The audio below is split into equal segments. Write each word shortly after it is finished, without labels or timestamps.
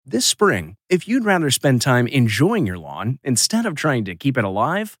This spring, if you'd rather spend time enjoying your lawn instead of trying to keep it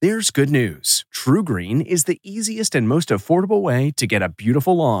alive, there's good news. TruGreen is the easiest and most affordable way to get a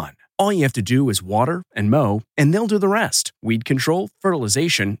beautiful lawn. All you have to do is water and mow, and they'll do the rest. Weed control,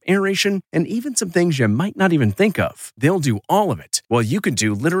 fertilization, aeration, and even some things you might not even think of. They'll do all of it, while you can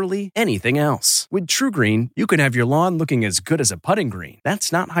do literally anything else. With TruGreen, you can have your lawn looking as good as a putting green.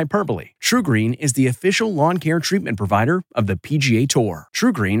 That's not hyperbole. TruGreen is the official lawn care treatment provider of the PGA Tour.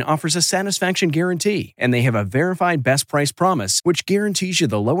 TruGreen offers a satisfaction guarantee, and they have a verified best price promise, which guarantees you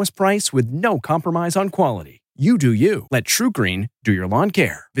the lowest price with no compromise on quality. You do you. Let TruGreen do your lawn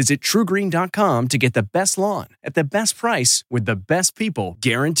care. Visit TruGreen.com to get the best lawn at the best price with the best people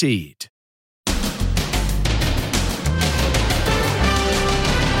guaranteed.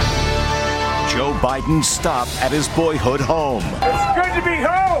 Joe Biden stopped at his boyhood home. It's good to be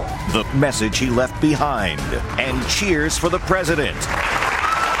home. The message he left behind, and cheers for the president.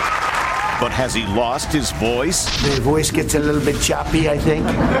 But has he lost his voice? The voice gets a little bit choppy, I think.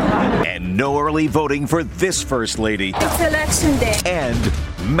 And no early voting for this first lady. It's election day. And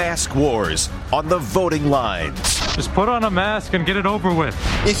mask wars on the voting lines. Just put on a mask and get it over with.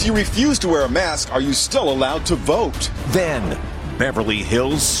 If you refuse to wear a mask, are you still allowed to vote? Then Beverly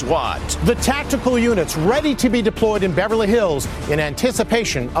Hills SWAT. The tactical units ready to be deployed in Beverly Hills in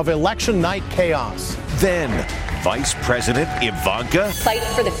anticipation of election night chaos. Then Vice President Ivanka. Fight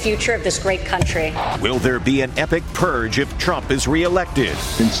for the future of this great country. Will there be an epic purge if Trump is reelected?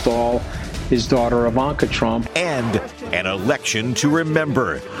 Install his daughter Ivanka Trump. And an election to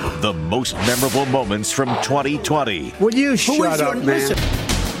remember. The most memorable moments from 2020. Would you shut up, man?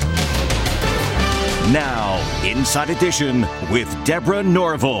 Now, Inside Edition with Deborah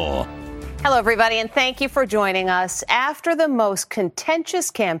Norville. Hello, everybody, and thank you for joining us. After the most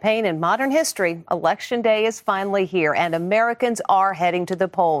contentious campaign in modern history, Election Day is finally here, and Americans are heading to the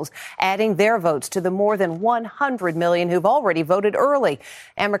polls, adding their votes to the more than 100 million who've already voted early.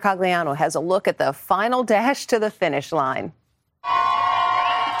 Ann Mercogliano has a look at the final dash to the finish line.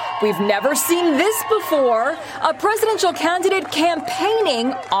 We've never seen this before. A presidential candidate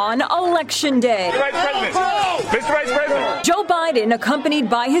campaigning on Election Day. Mr. Vice President. Joe Biden, accompanied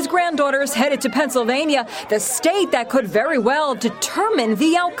by his granddaughters, headed to Pennsylvania, the state that could very well determine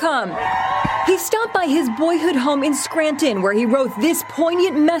the outcome. He stopped by his boyhood home in Scranton, where he wrote this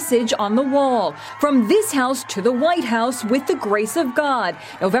poignant message on the wall. From this house to the White House with the grace of God,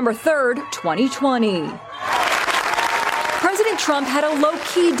 November 3rd, 2020. President Trump had a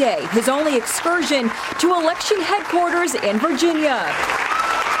low-key day, his only excursion to election headquarters in Virginia,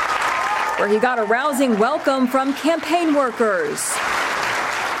 where he got a rousing welcome from campaign workers.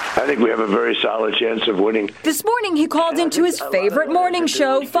 I think we have a very solid chance of winning. This morning, he called into his favorite morning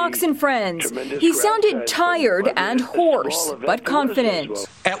show, Fox and Friends. He sounded tired and hoarse, but confident.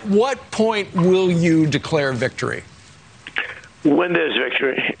 At what point will you declare victory? When there's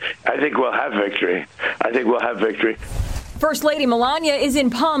victory, I think we'll have victory. First Lady Melania is in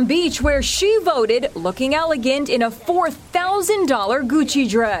Palm Beach, where she voted, looking elegant in a $4,000 Gucci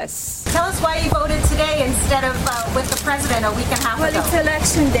dress. Tell us why you voted today instead of with the president a week and a half ago. Well, it's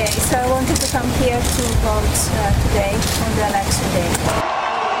election day, so I wanted to come here to vote today on the election day.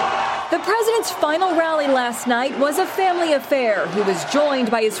 The president's final rally last night was a family affair. He was joined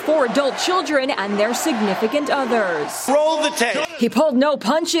by his 4 adult children and their significant others. Roll the tape. He pulled no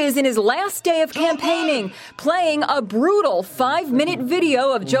punches in his last day of campaigning, playing a brutal 5-minute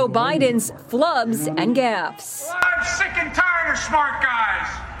video of Joe Biden's flubs and gaffes. Well, I'm sick and tired of smart guys.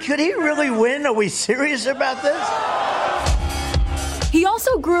 Could he really win? Are we serious about this? He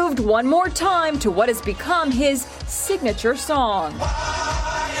also grooved one more time to what has become his signature song.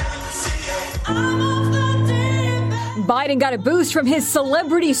 Biden got a boost from his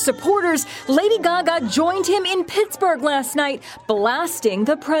celebrity supporters. Lady Gaga joined him in Pittsburgh last night, blasting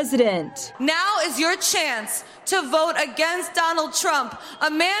the president. Now is your chance to vote against Donald Trump, a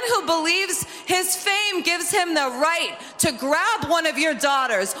man who believes his fame gives him the right to grab one of your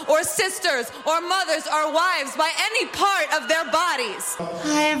daughters or sisters or mothers or wives by any part of their bodies.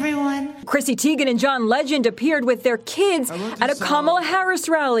 Hi, everyone. Chrissy Teigen and John Legend appeared with their kids at a Kamala Harris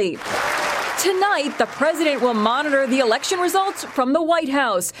rally. Tonight, the president will monitor the election results from the White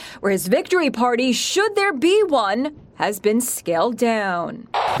House, where his victory party, should there be one, has been scaled down.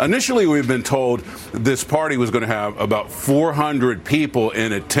 Initially, we've been told this party was going to have about 400 people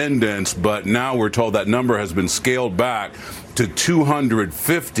in attendance, but now we're told that number has been scaled back to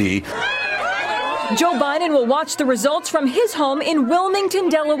 250. Joe Biden will watch the results from his home in Wilmington,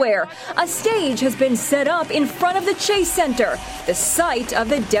 Delaware. A stage has been set up in front of the Chase Center, the site of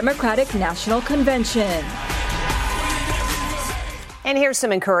the Democratic National Convention. And here's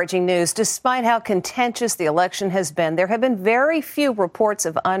some encouraging news. Despite how contentious the election has been, there have been very few reports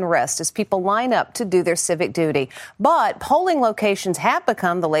of unrest as people line up to do their civic duty. But polling locations have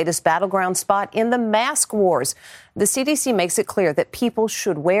become the latest battleground spot in the mask wars. The CDC makes it clear that people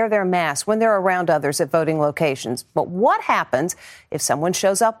should wear their masks when they're around others at voting locations. But what happens if someone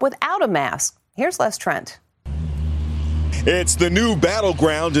shows up without a mask? Here's Les Trent. It's the new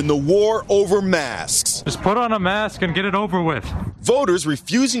battleground in the war over masks. Just put on a mask and get it over with. Voters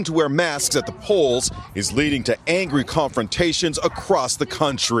refusing to wear masks at the polls is leading to angry confrontations across the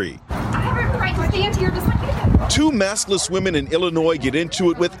country. I have every right to stand here just like you do. Two maskless women in Illinois get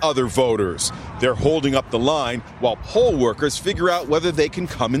into it with other voters. They're holding up the line while poll workers figure out whether they can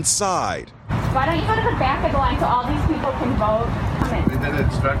come inside. Why don't you go to the back of the line so all these people can vote? Come in. We've been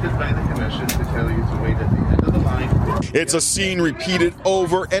instructed by the commission to tell you to wait at the end of the line. It's a scene repeated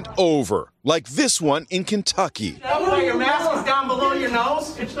over and over, like this one in Kentucky. Your mask is down below your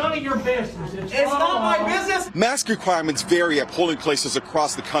nose. It's none of your business. It's not my business. Mask requirements vary at polling places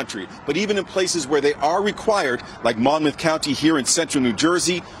across the country, but even in places where they are required, like Monmouth County here in central New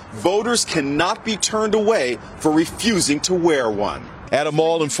Jersey, voters cannot be turned away for refusing to wear one. At a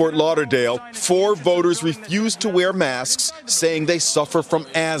mall in Fort Lauderdale, 4 voters refused to wear masks, saying they suffer from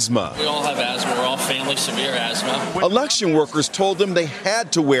asthma. We all have asthma. We're all family severe asthma. Election workers told them they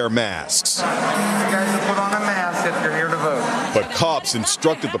had to wear masks. You guys have put on a mask if you're here to vote. But cops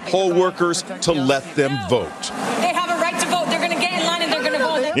instructed the poll workers to let them vote. They have a right to vote. They're going to get in line and they're going to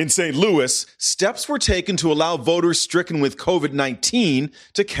vote. In St. Louis, steps were taken to allow voters stricken with COVID-19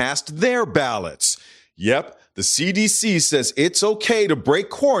 to cast their ballots. Yep. The CDC says it's okay to break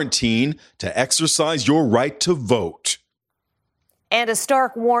quarantine to exercise your right to vote. And a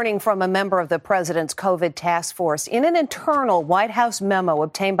stark warning from a member of the president's COVID task force. In an internal White House memo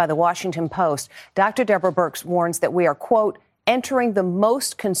obtained by the Washington Post, Dr. Deborah Birx warns that we are, quote, entering the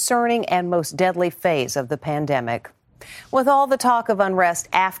most concerning and most deadly phase of the pandemic. With all the talk of unrest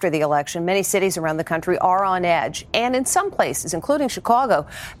after the election, many cities around the country are on edge. And in some places, including Chicago,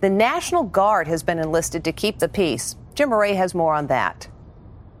 the National Guard has been enlisted to keep the peace. Jim Murray has more on that.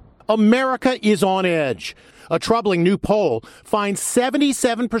 America is on edge. A troubling new poll finds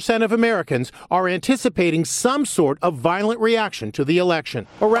 77% of Americans are anticipating some sort of violent reaction to the election.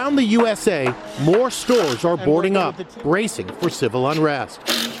 Around the USA, more stores are boarding up, bracing for civil unrest.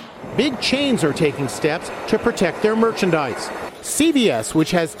 Big chains are taking steps to protect their merchandise. CVS,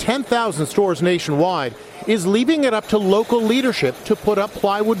 which has 10,000 stores nationwide, is leaving it up to local leadership to put up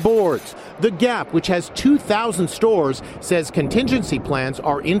plywood boards. The Gap, which has 2,000 stores, says contingency plans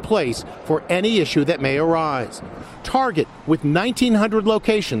are in place for any issue that may arise. Target, with 1,900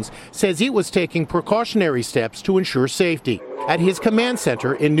 locations, says it was taking precautionary steps to ensure safety. At his command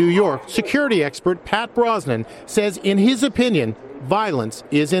center in New York, security expert Pat Brosnan says, in his opinion, violence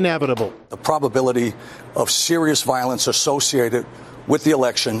is inevitable. The probability of serious violence associated with the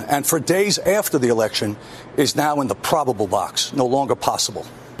election and for days after the election is now in the probable box, no longer possible.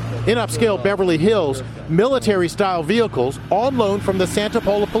 In upscale Beverly Hills, military-style vehicles, all loaned from the Santa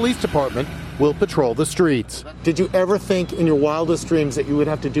Paula Police Department, will patrol the streets. Did you ever think in your wildest dreams that you would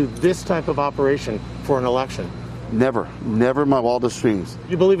have to do this type of operation for an election? Never in my wildest dreams.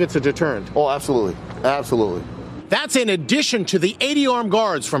 You believe it's a deterrent? Oh, absolutely. Absolutely. That's in addition to the 80 armed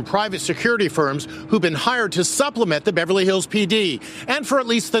guards from private security firms who've been hired to supplement the Beverly Hills PD. And for at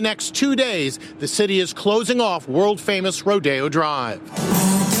least the next 2 days, the city is closing off world-famous Rodeo Drive.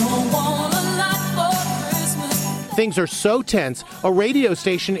 Things are so tense, a radio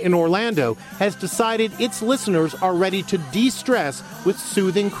station in Orlando has decided its listeners are ready to de-stress with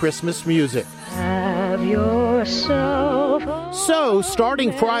soothing Christmas music. Have yourself So,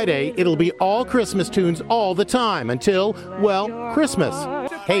 starting Friday, it'll be all Christmas tunes all the time until, well, Christmas.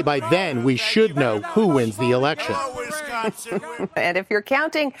 Hey, by then, we should know who wins the election. And if you're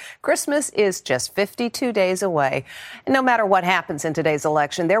counting, Christmas is just 52 days away. And no matter what happens in today's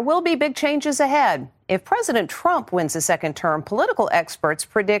election, there will be big changes ahead. If President Trump wins a second term, political experts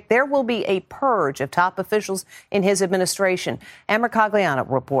predict there will be a purge of top officials in his administration. Amber Cagliano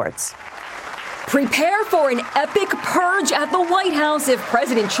reports. Prepare for an epic purge at the White House if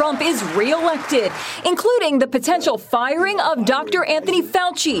President Trump is reelected, including the potential firing of Dr. Anthony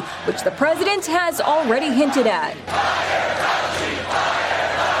Fauci, which the president has already hinted at.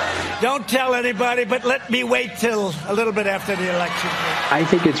 Don't tell anybody, but let me wait till a little bit after the election. I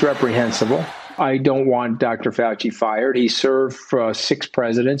think it's reprehensible. I don't want Dr. Fauci fired. He served for 6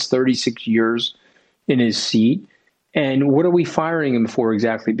 presidents, 36 years in his seat. And what are we firing him for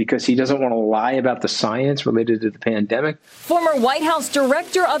exactly? Because he doesn't want to lie about the science related to the pandemic? Former White House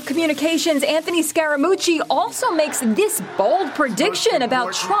Director of Communications Anthony Scaramucci also makes this bold prediction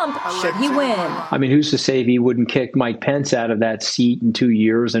about Trump should he win. I mean, who's to say he wouldn't kick Mike Pence out of that seat in 2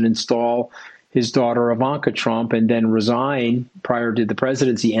 years and install his daughter Ivanka Trump and then resign prior to the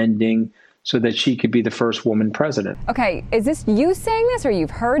presidency ending so that she could be the first woman president? Okay, is this you saying this, or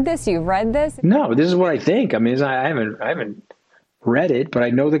you've heard this, you've read this? No, this is what I think. I mean, I haven't read it, but I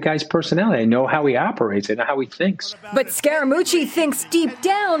know the guy's personality. I know how he operates. I know how he thinks. But Scaramucci thinks deep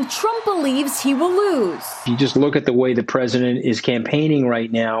down Trump believes he will lose. If you just look at the way the president is campaigning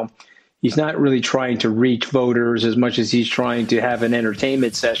right now, he's not really trying to reach voters as much as he's trying to have an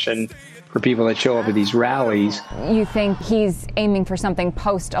entertainment session for people that show up at these rallies. You think he's aiming for something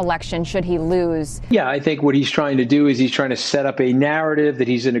post-election should he lose? Yeah, I think what he's trying to do is he's trying to set up a narrative that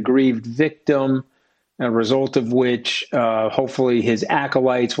he's an aggrieved victim, a result of which hopefully his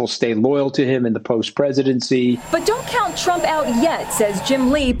acolytes will stay loyal to him in the post-presidency. But don't count Trump out yet, says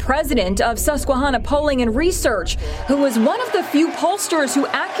Jim Lee, president of Susquehanna Polling and Research, who was one of the few pollsters who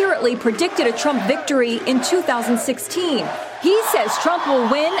accurately predicted a Trump victory in 2016. He says Trump will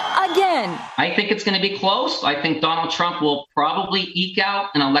win again. I think it's going to be close. I think Donald Trump will probably eke out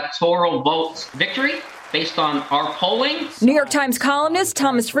an electoral vote victory based on our polling. New York Times columnist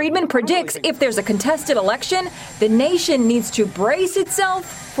Thomas Friedman predicts if there's a contested election, the nation needs to brace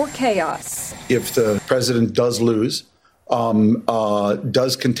itself for chaos. If the president does lose,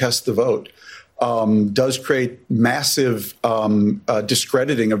 does contest the vote, does create massive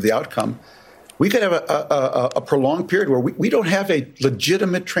discrediting of the outcome, we could have a prolonged period where we don't have a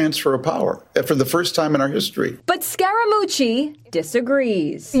legitimate transfer of power for the first time in our history. But Scaramucci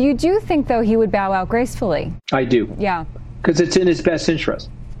disagrees. You do think, though, he would bow out gracefully? I do. Yeah. Because it's in his best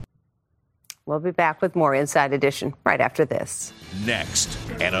interest. We'll be back with more Inside Edition right after this. Next,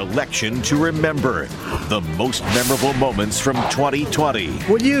 an election to remember. The most memorable moments from 2020.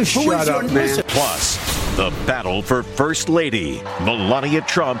 Will you shut up, man? Plus, the battle for First Lady, Melania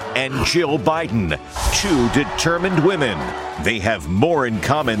Trump and Jill Biden. Two determined women. They have more in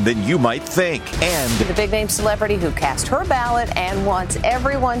common than you might think. And the big name celebrity who cast her ballot and wants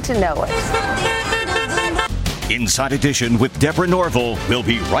everyone to know it. Inside Edition with Deborah Norville. We'll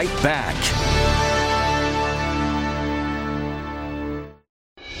be right back.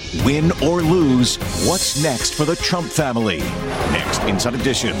 Win or lose, what's next for the Trump family? Next, Inside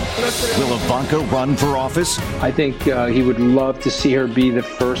Edition. Will Ivanka run for office? I think he would love to see her be the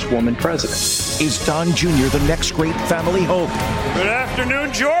first woman president. Is Don Jr. the next great family hope? Good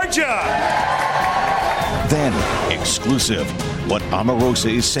afternoon, Georgia. Then, exclusive, what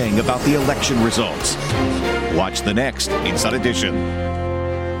Omarosa is saying about the election results. Watch the next Inside Edition.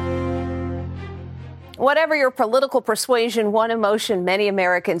 Whatever your political persuasion, one emotion many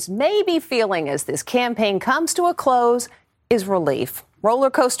Americans may be feeling as this campaign comes to a close is relief.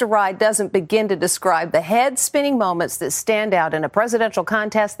 Roller coaster ride doesn't begin to describe the head-spinning moments that stand out in a presidential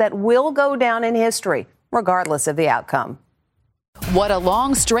contest that will go down in history, regardless of the outcome. What a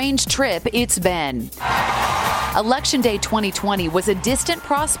long, strange trip it's been. Election Day 2020 was a distant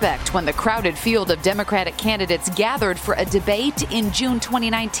prospect when the crowded field of Democratic candidates gathered for a debate in June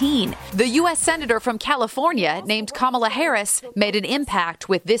 2019. The U.S. Senator from California, named Kamala Harris, made an impact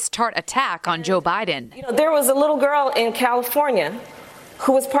with this tart attack on Joe Biden. There was a little girl in California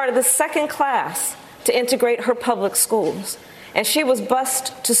who was part of the second class to integrate her public schools, and she was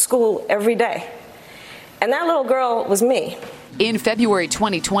bused to school every day. And that little girl was me. In February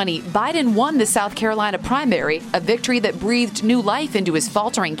 2020, Biden won the South Carolina primary, a victory that breathed new life into his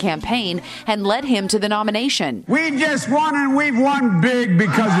faltering campaign and led him to the nomination. We just won, and we've won big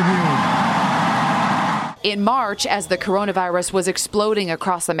because of you. In March, as the coronavirus was exploding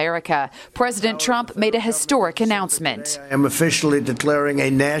across America, President Trump made a historic announcement. I am officially declaring a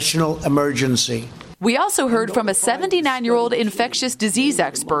national emergency. We also heard from a 79-year-old infectious disease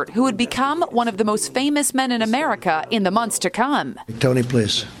expert who would become one of the most famous men in America in the months to come. Tony,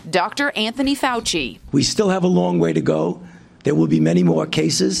 please. Dr. Anthony Fauci. We still have a long way to go. There will be many more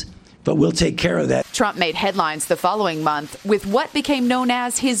cases, but we'll take care of that. Trump made headlines the following month with what became known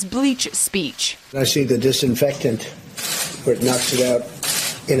as his bleach speech. I see the disinfectant where it knocks it out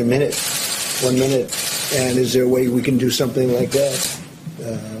in a minute, 1 minute. And is there a way we can do something like that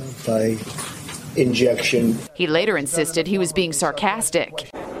by injection? He later insisted he was being sarcastic.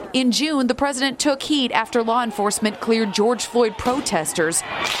 In June, the president took heat after law enforcement cleared George Floyd protesters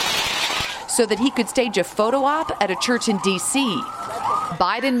so that he could stage a photo op at a church in D.C.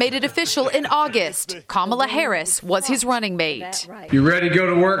 Biden made it official in August. Kamala Harris was his running mate. You ready to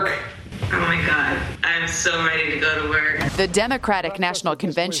go to work? Oh my God, I'm so ready to go to work. The Democratic National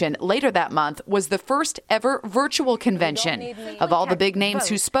Convention later that month was the first ever virtual convention. Of all the big names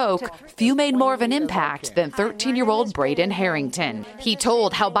who spoke, few made more of an impact than 13-year-old Braden Harrington. He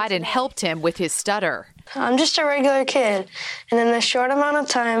told how Biden helped him with his stutter. I'm just a regular kid, and in a short amount of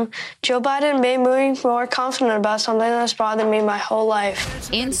time, Joe Biden made me more confident about something that's bothered me my whole life.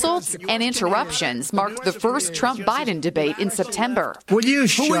 Insults and interruptions marked the first Trump-Biden debate in September. Will you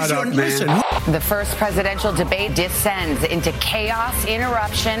shut up, man? The first presidential debate descends into chaos,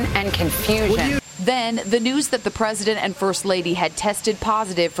 interruption, and confusion. Then, the news that the president and first lady had tested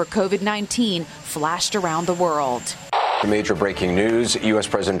positive for COVID-19 flashed around the world. Major breaking news. U.S.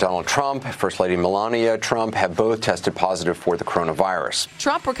 President Donald Trump, First Lady Melania Trump have both tested positive for the coronavirus.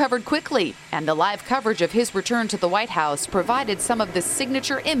 Trump recovered quickly, and the live coverage of his return to the White House provided some of the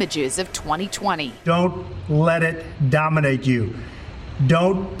signature images of 2020. Don't let it dominate you.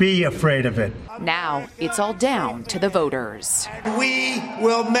 Don't be afraid of it. Now, it's all down to the voters. We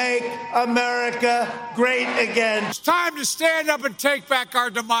will make America great again. It's time to stand up and take back our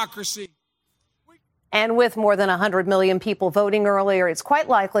democracy. And with more than 100 million people voting earlier, it's quite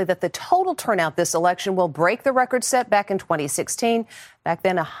likely that the total turnout this election will break the record set back in 2016. Back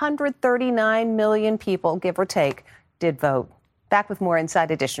then, 139 million people, give or take, did vote. Back with more Inside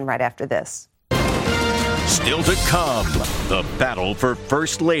Edition right after this. Still to come, the battle for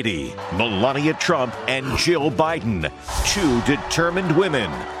First Lady, Melania Trump and Jill Biden, two determined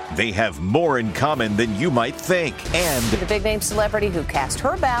women. They have more in common than you might think. And the big name celebrity who cast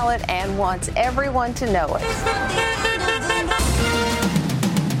her ballot and wants everyone to know it.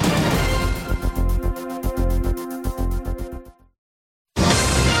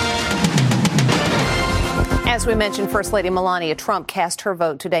 As we mentioned, First Lady Melania Trump cast her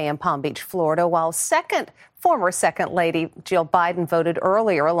vote today in Palm Beach, Florida, while former Second Lady Jill Biden voted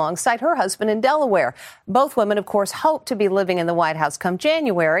earlier alongside her husband in Delaware. Both women, of course, hope to be living in the White House come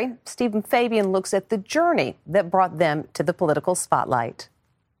January. Stephen Fabian looks at the journey that brought them to the political spotlight.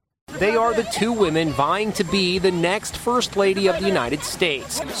 They are the two women vying to be the next First Lady of the United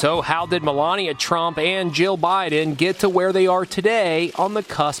States. So how did Melania Trump and Jill Biden get to where they are today on the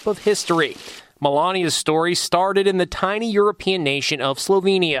cusp of history? Melania's story started in the tiny European nation of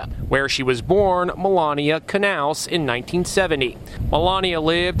Slovenia, where she was born, Melania Knaus, in 1970. Melania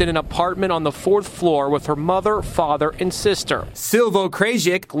lived in an apartment on the 4th floor with her mother, father, and sister. Silvo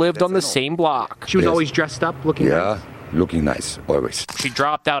Krajcik lived on the same block. She was always dressed up, looking nice. Looking nice, always. She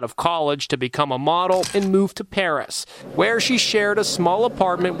dropped out of college to become a model and moved to Paris, where she shared a small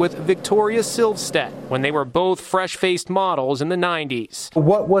apartment with Victoria Silvstedt when they were both fresh-faced models in the 90s.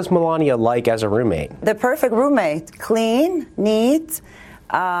 What was Melania like as a roommate? The perfect roommate. Clean, neat,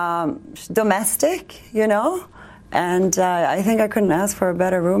 domestic, And I think I couldn't ask for a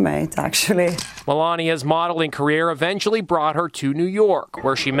better roommate, actually. Melania's modeling career eventually brought her to New York,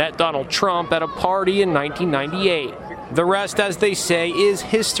 where she met Donald Trump at a party in 1998. The rest, as they say, is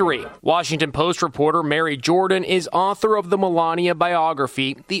history. Washington Post reporter Mary Jordan is author of the Melania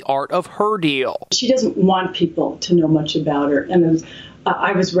biography, The Art of Her Deal. She doesn't want people to know much about her. And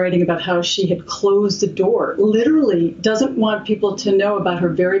I was writing about how she had closed the door, literally doesn't want people to know about her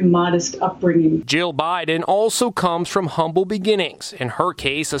very modest upbringing. Jill Biden also comes from humble beginnings. In her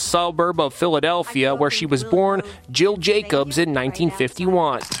case, a suburb of Philadelphia where she was born, Jill Jacobs, in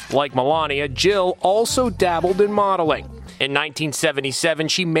 1951. Like Melania, Jill also dabbled in modeling. In 1977,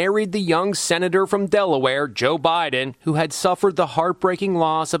 she married the young senator from Delaware, Joe Biden, who had suffered the heartbreaking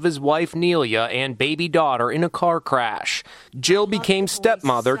loss of his wife, Nelia, and baby daughter in a car crash. Jill became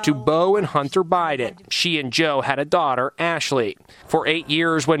stepmother to Beau and Hunter Biden. She and Joe had a daughter, Ashley. For 8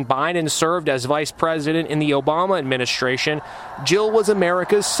 years, when Biden served as vice president in the Obama administration, Jill was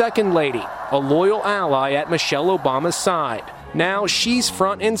America's second lady, a loyal ally at Michelle Obama's side. Now she's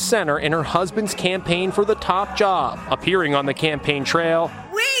front and center in her husband's campaign for the top job, appearing on the campaign trail.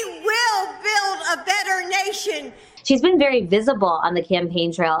 We will build a better nation. She's been very visible on the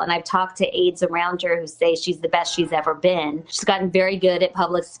campaign trail, and I've talked to aides around her who say she's the best she's ever been. She's gotten very good at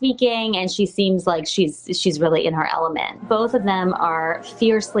public speaking, and she seems like she's really in her element. Both of them are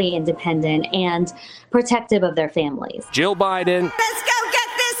fiercely independent and protective of their families. Jill Biden. Let's go get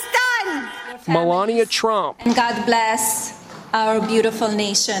this done. Melania Trump. And God bless our beautiful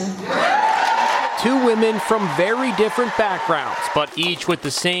nation. Two women from very different backgrounds, but each with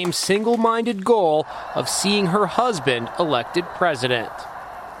the same single-minded goal of seeing her husband elected president.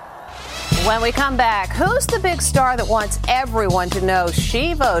 When we come back, who's the big star that wants everyone to know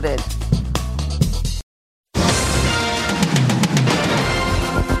she voted?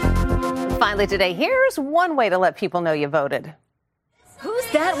 Finally today, here's one way to let people know you voted. Who's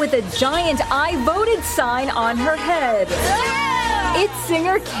that with a giant I voted sign on her head. It's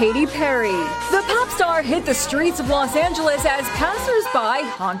singer Katy Perry. The pop star hit the streets of Los Angeles as passers-by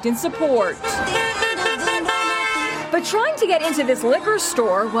honked in support. But trying to get into this liquor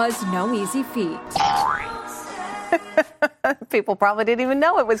store was no easy feat. People probably didn't even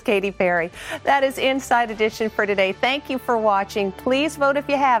know it was Katy Perry. That is Inside Edition for today. Thank you for watching. Please vote if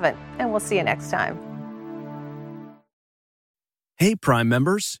you haven't, and we'll see you next time. Hey, Prime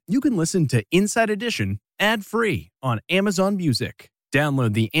members, you can listen to Inside Edition ad-free on Amazon Music.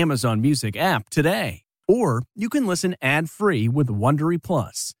 Download the Amazon Music app today. Or you can listen ad-free with Wondery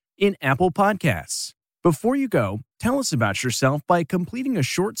Plus in Apple Podcasts. Before you go, tell us about yourself by completing a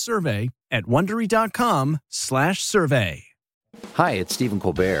short survey at Wondery.com/survey. Hi, it's Stephen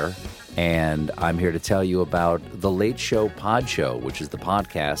Colbert, and I'm here to tell you about The Late Show Pod Show, which is the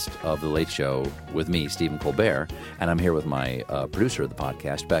podcast of The Late Show with me, Stephen Colbert, and I'm here with my producer of the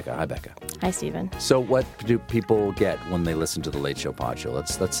podcast, Becca. Hi, Becca. Hi, Stephen. So what do people get when they listen to The Late Show Pod Show?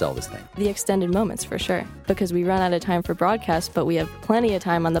 Let's sell this thing. The extended moments, for sure, because we run out of time for broadcast, but we have plenty of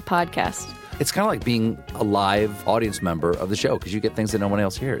time on the podcast. It's kind of like being a live audience member of the show because you get things that no one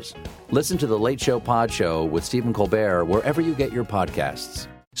else hears. Listen to The Late Show Pod Show with Stephen Colbert wherever you get your podcasts.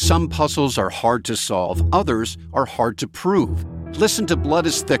 Some puzzles are hard to solve. Others are hard to prove. Listen to Blood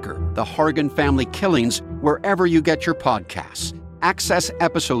is Thicker, The Hargan Family Killings, wherever you get your podcasts. Access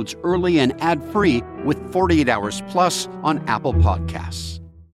episodes early and ad-free with 48 Hours Plus on Apple Podcasts.